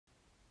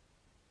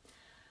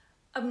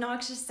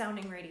obnoxious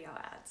sounding radio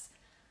ads,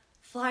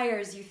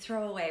 flyers you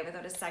throw away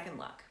without a second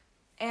look,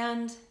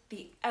 and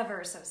the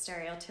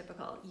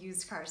ever-so-stereotypical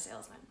used car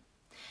salesman.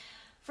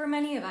 For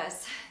many of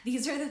us,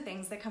 these are the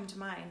things that come to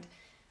mind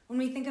when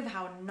we think of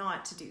how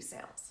not to do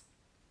sales.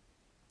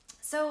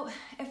 So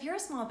if you're a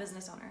small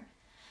business owner,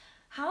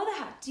 how the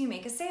heck do you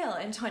make a sale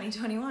in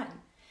 2021?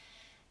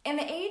 In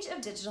the age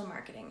of digital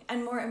marketing,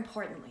 and more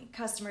importantly,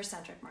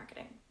 customer-centric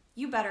marketing,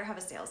 you better have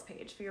a sales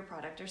page for your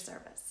product or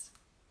service.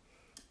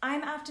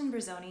 I'm Afton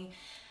Brazzoni,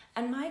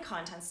 and my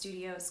content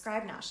studio,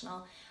 Scribe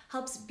National,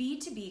 helps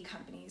B2B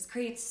companies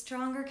create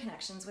stronger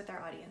connections with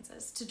their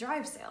audiences to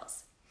drive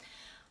sales.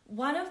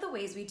 One of the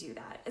ways we do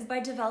that is by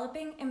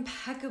developing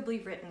impeccably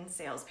written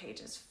sales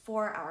pages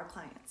for our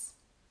clients.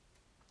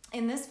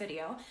 In this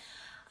video,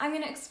 I'm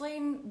going to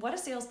explain what a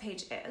sales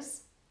page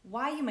is,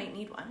 why you might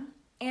need one,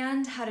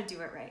 and how to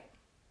do it right.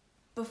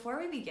 Before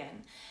we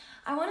begin,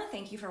 I want to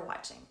thank you for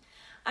watching.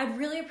 I'd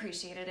really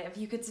appreciate it if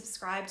you could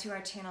subscribe to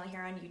our channel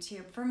here on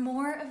YouTube for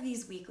more of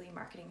these weekly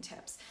marketing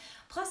tips,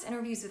 plus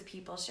interviews with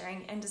people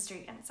sharing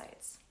industry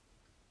insights.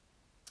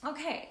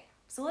 Okay,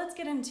 so let's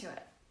get into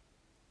it.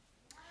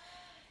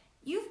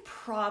 You've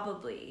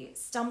probably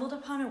stumbled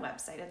upon a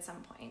website at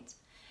some point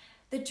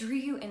that drew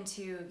you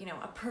into,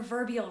 a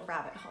proverbial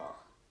rabbit hole.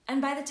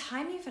 And by the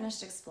time you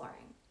finished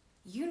exploring,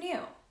 you knew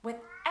with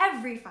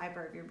every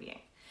fiber of your being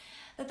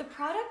that the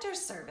product or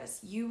service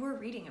you were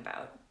reading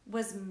about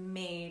was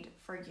made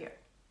for you.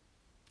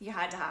 You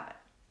had to have it.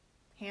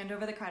 Hand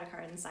over the credit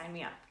card and sign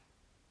me up.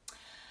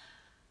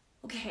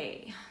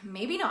 Okay,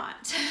 maybe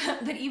not,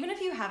 but even if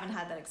you haven't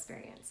had that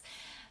experience,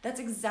 that's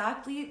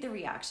exactly the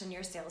reaction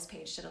your sales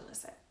page should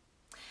elicit.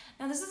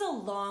 Now, this is a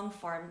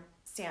long-form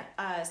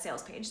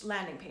sales page,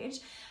 landing page,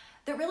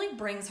 that really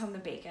brings home the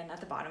bacon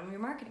at the bottom of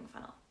your marketing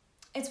funnel.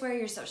 It's where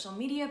your social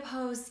media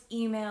posts,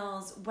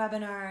 emails,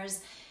 webinars,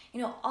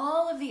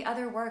 all of the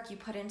other work you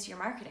put into your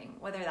marketing,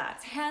 whether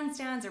that's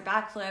handstands or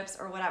backflips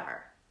or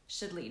whatever,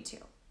 should lead to.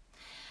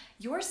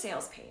 Your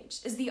sales page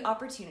is the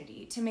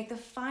opportunity to make the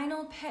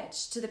final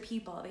pitch to the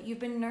people that you've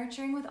been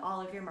nurturing with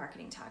all of your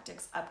marketing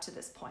tactics up to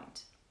this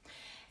point.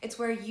 It's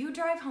where you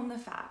drive home the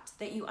fact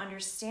that you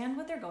understand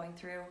what they're going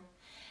through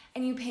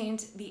and you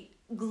paint the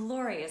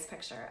glorious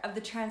picture of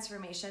the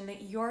transformation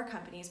that your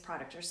company's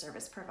product or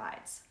service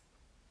provides.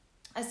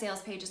 A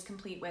sales page is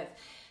complete with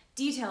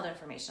detailed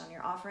information on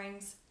your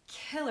offerings,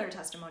 killer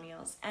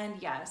testimonials, and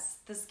yes,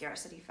 the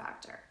scarcity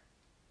factor.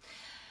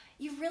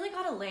 You've really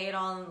got to lay it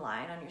all in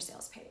line on your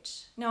sales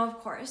page. Now, of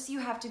course, you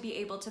have to be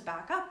able to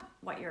back up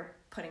what you're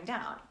putting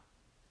down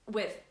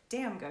with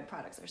damn good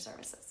products or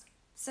services.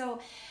 So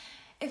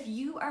if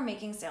you are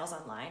making sales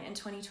online in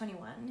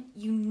 2021,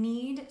 you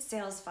need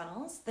sales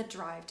funnels that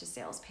drive to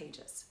sales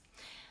pages.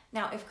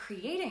 Now, if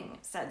creating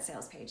said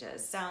sales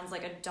pages sounds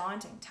like a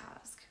daunting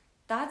task,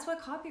 that's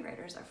what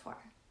copywriters are for.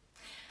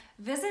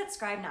 Visit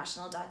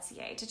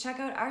scribenational.ca to check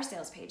out our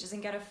sales pages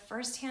and get a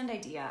first-hand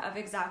idea of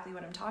exactly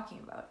what I'm talking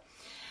about.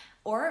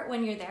 Or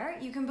when you're there,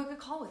 you can book a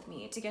call with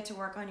me to get to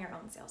work on your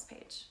own sales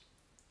page.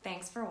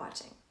 Thanks for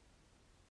watching.